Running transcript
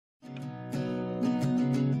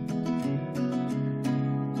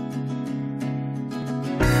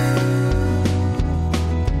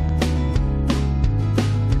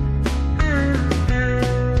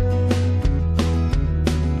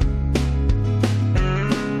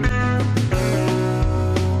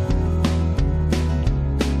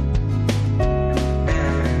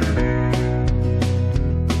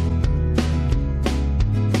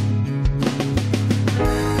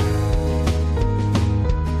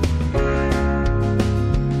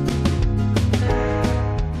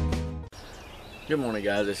Good morning,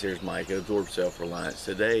 guys. This here's Mike, Absorb Self-Reliance.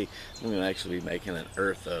 Today I'm going to actually be making an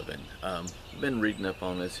earth oven. Been reading up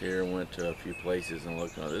on this here, went to a few places and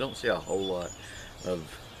looked on it. I don't see a whole lot of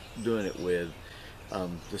doing it with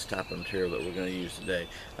this type of material that we're going to use today.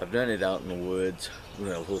 I've done it out in the woods, a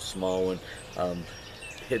little small one.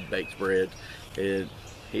 It baked bread. It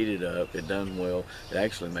heated up. It done well. It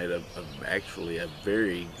actually made a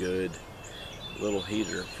very good little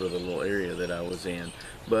heater for the little area that I was in,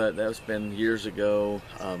 but that's been years ago.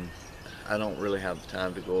 I don't really have the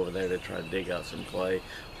time to go over there to try to dig out some clay,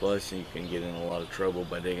 plus you can get in a lot of trouble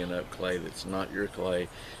by digging up clay that's not your clay,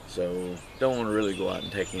 so don't want to really go out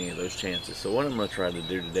and take any of those chances. So what I'm going to try to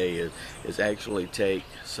do today is actually take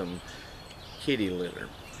some kitty litter,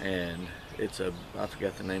 and it's I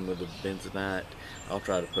forgot the name of the bentonite. I'll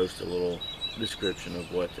try to post a little description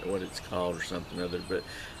of what it's called or something other, but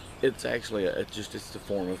it's actually it's the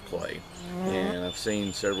form of clay, and I've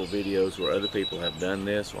seen several videos where other people have done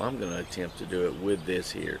this. Well, I'm going to attempt to do it with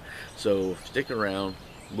this here, so stick around.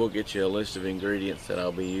 We'll get you a list of ingredients that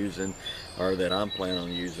I'll be using, or that I'm planning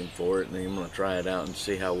on using for it, and then I'm going to try it out and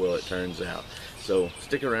see how well it turns out. So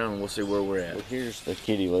stick around and we'll see where we're at. Well, here's the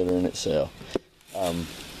kitty litter in itself.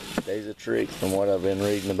 There's a trick from what I've been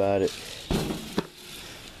reading about it.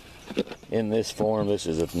 In this form, this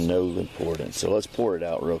is of no importance. So let's pour it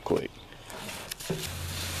out real quick. Come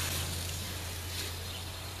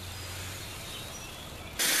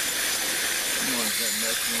on, is that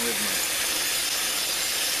messing with me?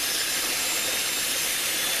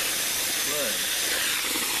 Blood.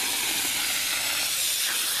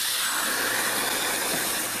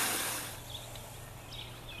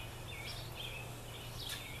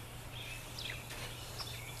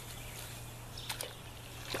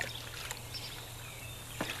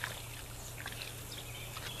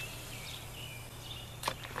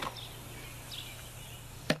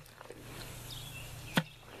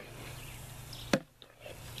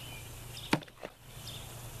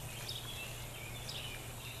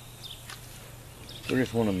 We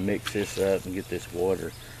just want to mix this up and get this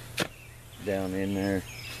water down in there,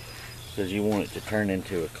 because you want it to turn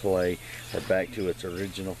into a clay, or back to its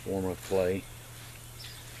original form of clay.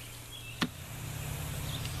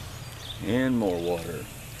 And more water.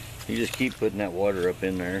 You just keep putting that water up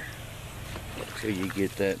in there until you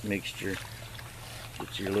get that mixture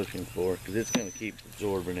that you're looking for, because it's going to keep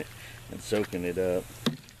absorbing it and soaking it up.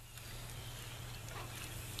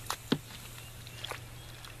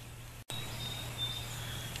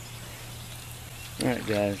 Alright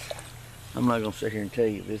guys, I'm not going to sit here and tell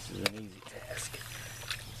you this is an easy task.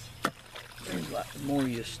 Seems like the more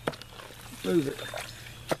you move it,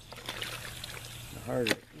 the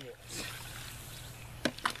harder it gets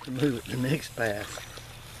to move it the next pass.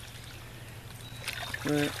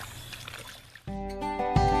 Right.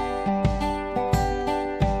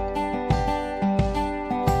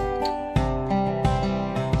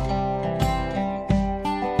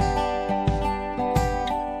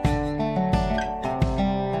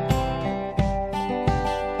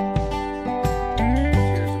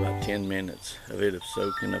 Minutes of it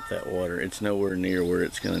soaking up that water. It's nowhere near where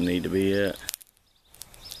it's going to need to be at,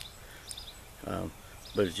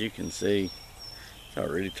 but as you can see, it's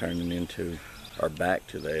already turning into, or back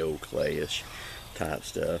to the old clayish type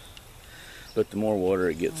stuff. But the more water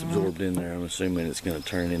it gets absorbed in there, I'm assuming it's going to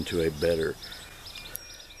turn into a better,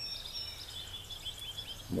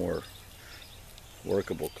 more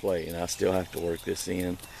workable clay. And I still have to work this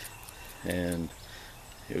in, and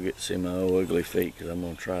you'll get to see my old ugly feet, because I'm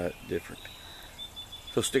going to try it different.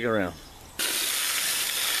 So stick around.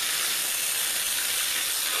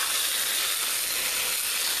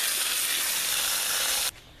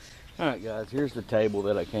 Alright guys, here's the table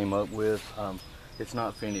that I came up with. It's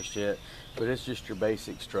not finished yet, but it's just your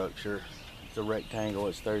basic structure. It's a rectangle.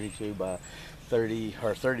 It's 32 by 30,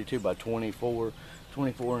 or 32 by 24.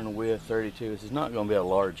 24 in the width, 32. This is not going to be a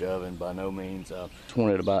large oven by no means. I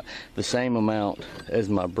wanted about the same amount as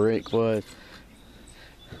my brick was,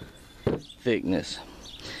 thickness.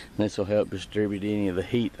 And this will help distribute any of the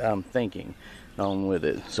heat I'm thinking on with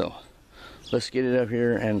it. So let's get it up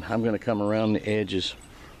here, and I'm going to come around the edges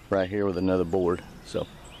right here with another board. So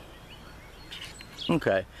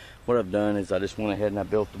okay, what I've done is I just went ahead and I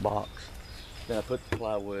built the box. Then I put the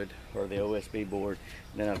plywood, or the OSB board,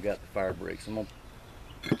 and then I've got the fire bricks. I'm gonna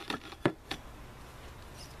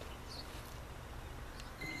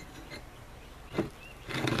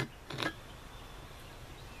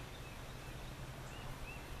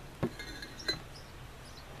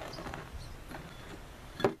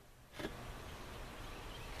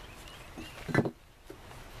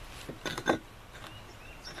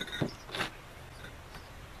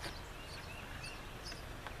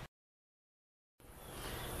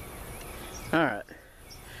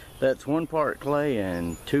That's 1 part clay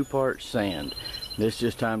and 2 parts sand. It's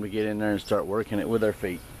just time to get in there and start working it with our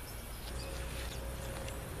feet.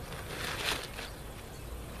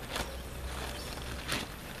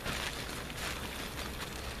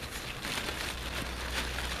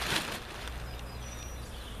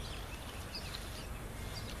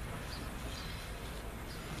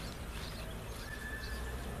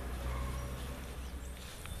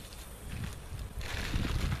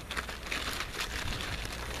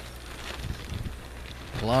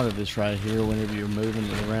 A lot of this right here, whenever you're moving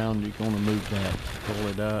it around, you're going to move that, pull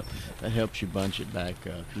it up. That helps you bunch it back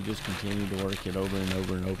up. You just continue to work it over and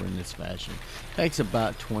over and over in this fashion. Takes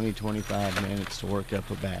about 20-25 minutes to work up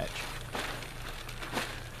a batch.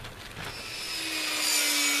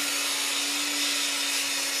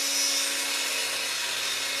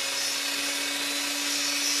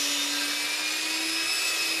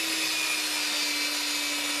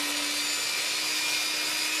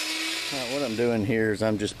 What I'm doing here is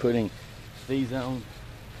I'm just putting these on.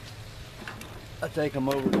 I take them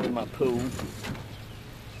over to my pool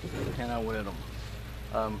and I wet them.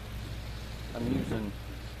 I'm using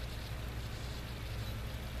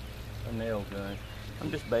a nail gun.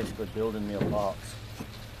 I'm just basically building me a box.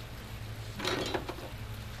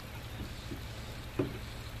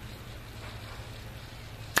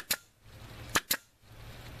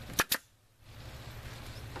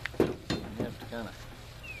 You have to kind of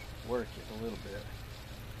work it a little bit.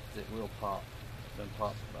 It will pop. It's been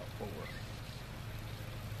popped about 4.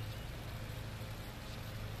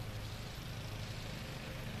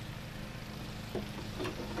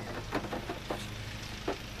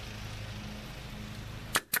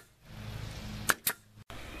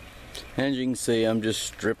 As you can see, I'm just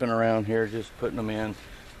stripping around here, just putting them in,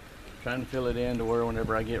 trying to fill it in to where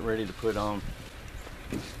whenever I get ready to put on.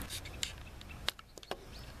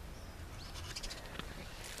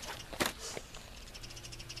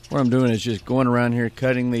 What I'm doing is just going around here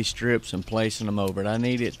cutting these strips and placing them over it. I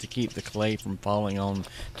need it to keep the clay from falling on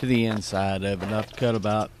to the inside of it. I've cut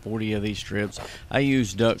about 40 of these strips. I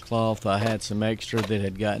used duck cloth. I had some extra that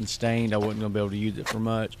had gotten stained. I wasn't going to be able to use it for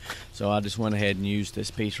much, so I just went ahead and used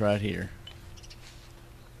this piece right here.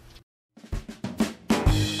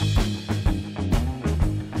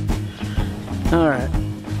 Alright,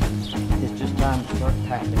 it's just time to start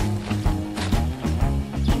packing.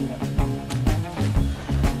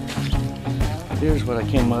 Here's what I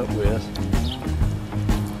came up with.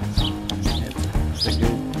 It's a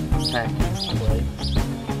good package clay.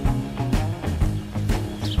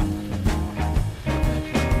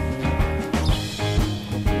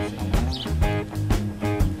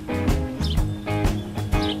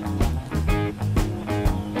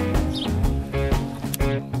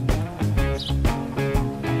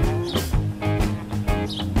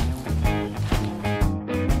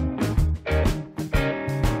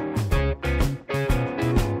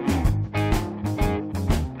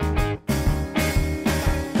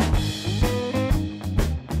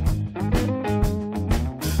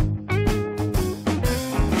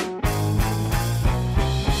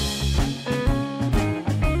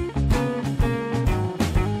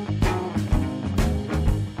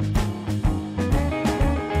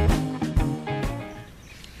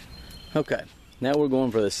 Okay, now we're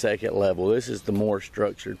going for the second level. This is the more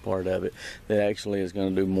structured part of it that actually is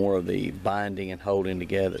going to do more of the binding and holding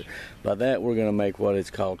together. By that, we're going to make what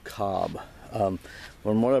is called cob. From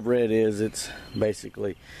what I've read is it's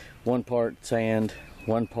basically 1 part sand,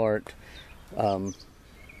 1 part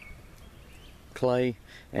clay,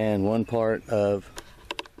 and 1 part of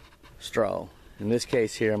straw. In this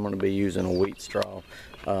case here, I'm going to be using a wheat straw.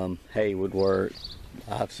 Hay would work.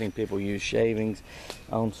 I've seen people use shavings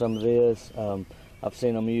on some of this. I've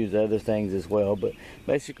seen them use other things as well, but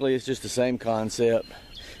basically it's just the same concept.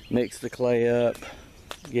 Mix the clay up,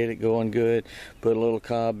 get it going good, put a little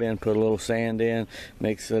cob in, put a little sand in,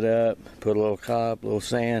 mix it up, put a little cob, a little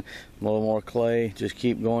sand, a little more clay. Just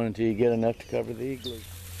keep going until you get enough to cover the igloo.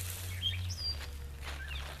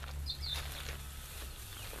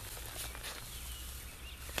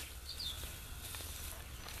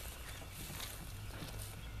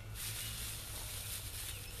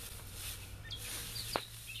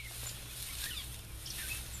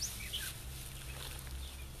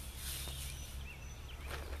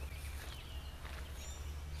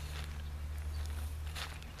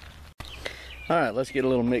 All right, let's get a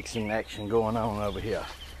little mixing action going on over here.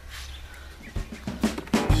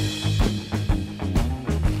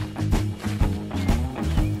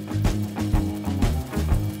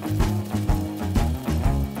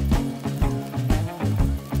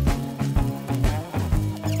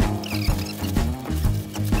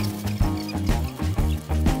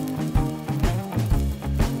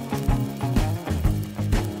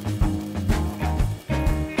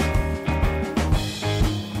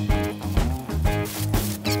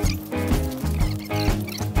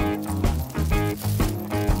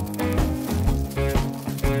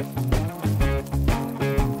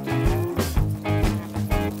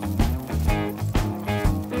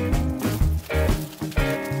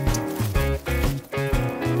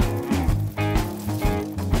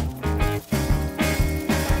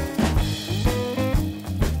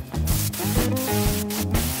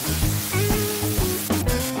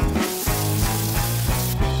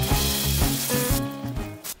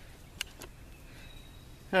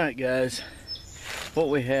 Alright guys, what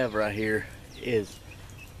we have right here is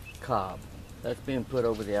cob that's being put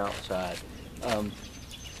over the outside.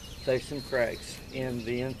 There's some cracks in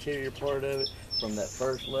the interior part of it from that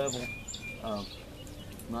first level.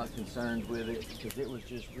 Not concerned with it because it was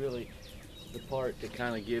just really the part to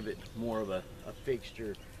kind of give it more of a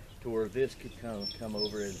fixture to where this could come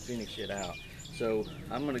over and finish it out. So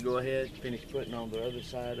I'm going to go ahead and finish putting on the other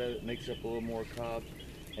side of it, mix up a little more cob,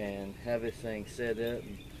 and have this thing set up.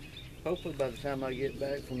 And hopefully by the time I get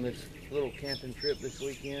back from this little camping trip this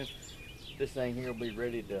weekend, this thing here will be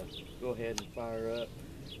ready to go ahead and fire up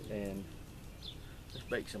and let's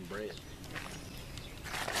bake some bread.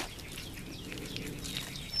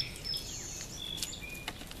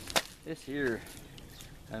 This here,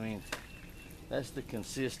 I mean, that's the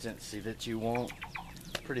consistency that you want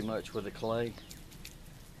pretty much with the clay.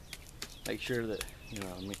 Make sure that, you know,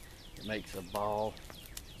 I mean, it makes a ball.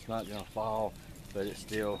 It's not gonna fall, but it's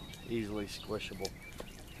still easily squishable.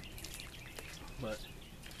 But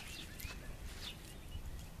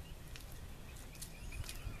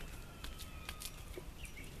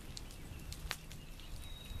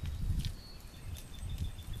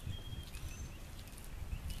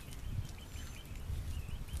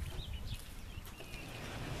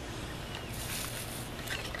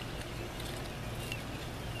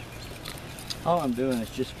all I'm doing is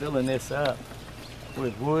just filling this up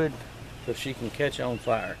with wood so she can catch on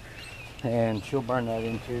fire, and she'll burn that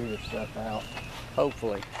interior stuff out.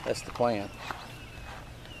 Hopefully, that's the plan.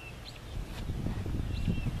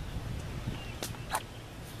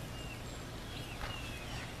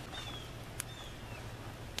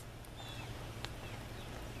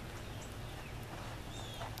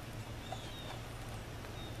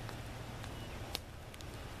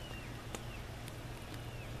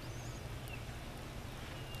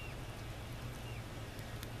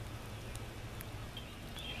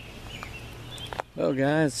 Well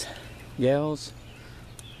guys, gals,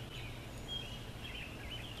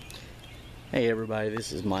 hey everybody,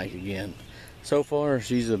 this is Mike again. So far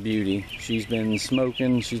she's a beauty. She's been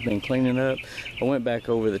smoking, she's been cleaning up. I went back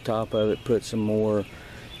over the top of it, put some more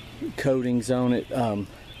coatings on it.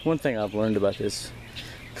 One thing I've learned about this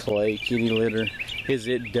clay kitty litter is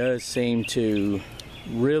it does seem to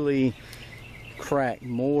really crack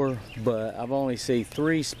more, but I've only seen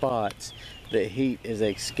 3 spots that heat is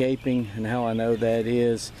escaping, and how I know that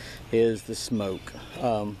is the smoke.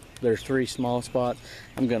 There's 3 small spots.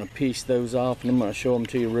 I'm gonna piece those off and I'm gonna show them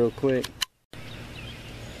to you real quick.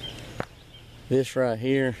 This right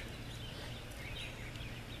here,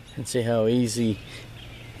 and see how easy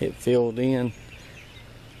it filled in.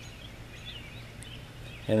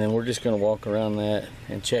 And then we're just gonna walk around that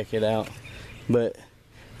and check it out. But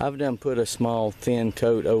I've done put a small thin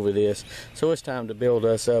coat over this, so it's time to build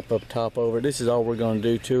us up top over it. This is all we're going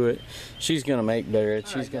to do to it. She's going to make better.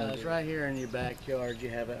 She's going to. Right here in your backyard, you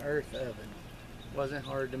have an earth oven. Wasn't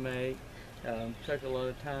hard to make. Took a lot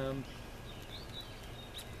of time.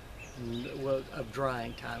 Well, of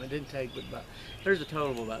drying time. It didn't take but about. There's a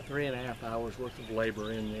total of about 3.5 hours worth of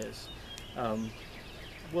labor in this.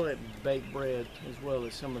 Will it bake bread as well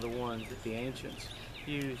as some of the ones that the ancients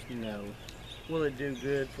used? No. Will it do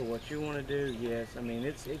good for what you want to do? Yes. I mean,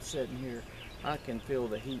 it's sitting here. I can feel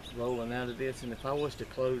the heat rolling out of this, and if I was to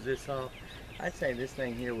close this off, I'd say this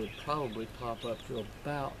thing here would probably pop up to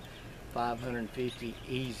about 550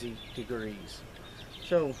 easy degrees.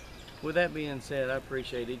 So with that being said, I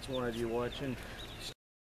appreciate each one of you watching.